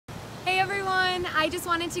everyone. I just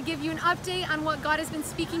wanted to give you an update on what God has been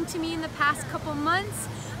speaking to me in the past couple months,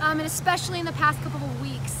 and especially in the past couple of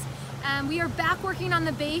weeks. We are back working on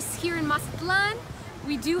the base here in Mazatlan.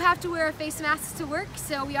 We do have to wear face masks to work,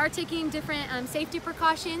 so we are taking different safety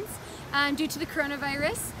precautions due to the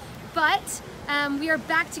coronavirus. But we are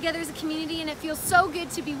back together as a community, and it feels so good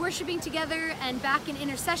to be worshiping together and back in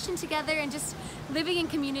intercession together and just living in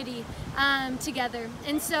community together.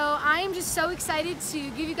 And so I am just so excited to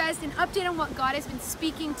give you guys an update on what God has been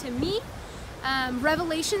speaking to me.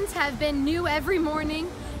 Revelations have been new every morning.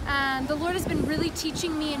 The Lord has been really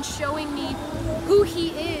teaching me and showing me who He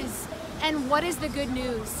is and what is the good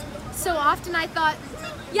news. So often I thought,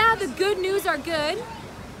 yeah, the good news are good.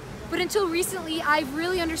 But until recently, I've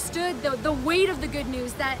really understood the weight of the good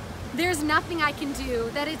news, that there's nothing I can do,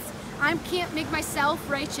 that I can't make myself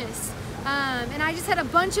righteous. And I just had a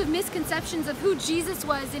bunch of misconceptions of who Jesus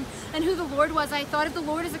was and who the Lord was. I thought of the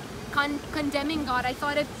Lord as a condemning God. I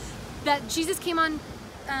thought of that Jesus came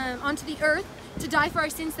onto the earth to die for our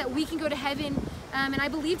sins, that we can go to heaven. And I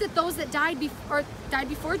believed that those that died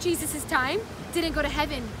before Jesus' time didn't go to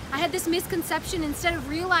heaven. I had this misconception instead of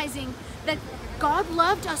realizing that God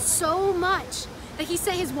loved us so much that He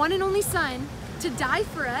sent His one and only Son to die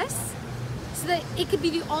for us so that it could be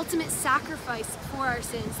the ultimate sacrifice for our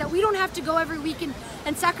sins. That we don't have to go every week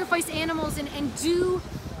and sacrifice animals and do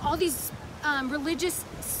all these religious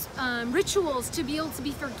rituals to be able to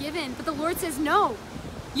be forgiven. But the Lord says, no,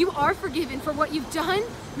 you are forgiven for what you've done,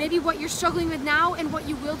 maybe what you're struggling with now and what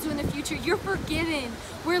you will do in the future. You're forgiven.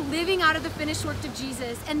 We're living out of the finished work of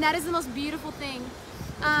Jesus, and that is the most beautiful thing.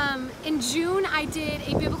 In June, I did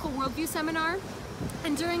a biblical worldview seminar,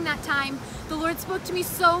 and during that time, the Lord spoke to me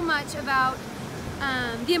so much about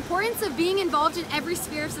the importance of being involved in every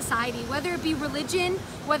sphere of society, whether it be religion,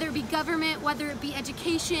 whether it be government, whether it be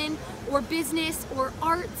education or business or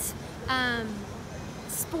arts,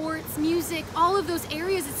 sports, music, all of those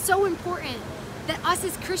areas. It's so important that us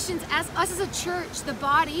as Christians, us as a church, the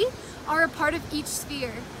body, are a part of each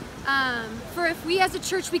sphere. For if we as a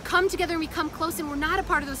church, we come together and we come close and we're not a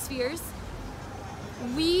part of those spheres,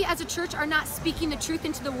 we as a church are not speaking the truth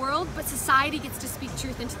into the world, but society gets to speak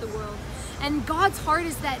truth into the world. And God's heart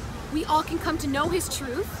is that we all can come to know His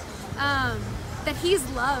truth, that He is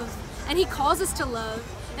love, and He calls us to love.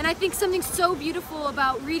 And I think something so beautiful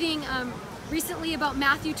about reading recently about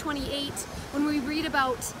Matthew 28, when we read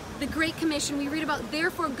about the Great Commission, we read about,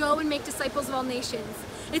 therefore go and make disciples of all nations.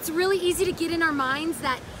 It's really easy to get in our minds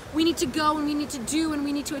that we need to go and we need to do and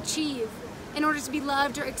we need to achieve in order to be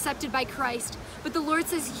loved or accepted by Christ. But the Lord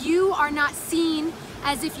says you are not seen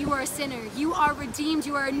as if you are a sinner. You are redeemed.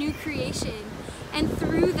 You are a new creation. And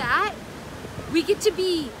through that, we get to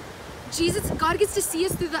be Jesus. God gets to see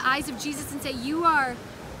us through the eyes of Jesus and say, you are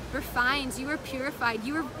refined, you are purified,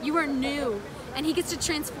 you are new. And He gets to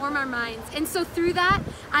transform our minds. And so through that,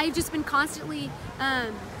 I've just been constantly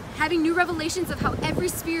having new revelations of how every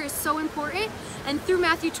sphere is so important. And through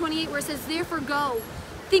Matthew 28, where it says, therefore go,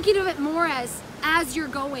 thinking of it more as you're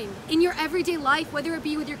going in your everyday life, whether it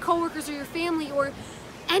be with your coworkers or your family or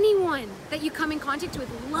anyone that you come in contact with,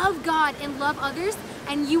 love God and love others,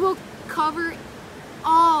 and you will cover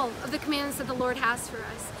all of the commandments that the Lord has for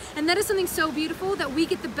us. And that is something so beautiful, that we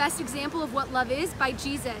get the best example of what love is by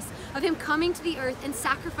Jesus, of Him coming to the earth and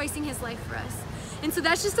sacrificing His life for us. And so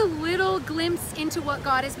that's just a little glimpse into what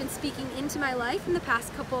God has been speaking into my life in the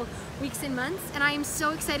past couple weeks and months, and I am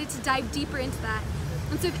so excited to dive deeper into that.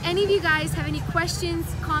 And so if any of you guys have any questions,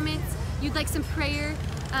 comments, you'd like some prayer,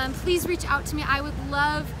 please reach out to me. I would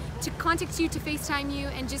love to contact you, to FaceTime you,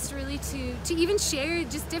 and just really to even share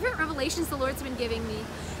just different revelations the Lord's been giving me.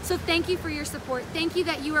 So thank you for your support. Thank you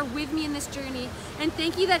that you are with me in this journey, and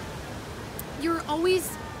thank you that you're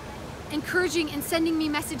always encouraging and sending me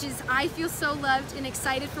messages. I feel so loved and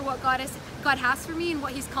excited for what God has for me and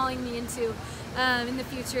what He's calling me into in the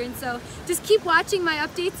future. And so just keep watching my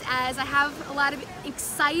updates, as I have a lot of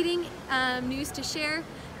exciting news to share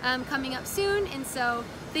coming up soon. And so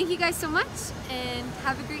thank you guys so much, and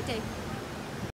have a great day.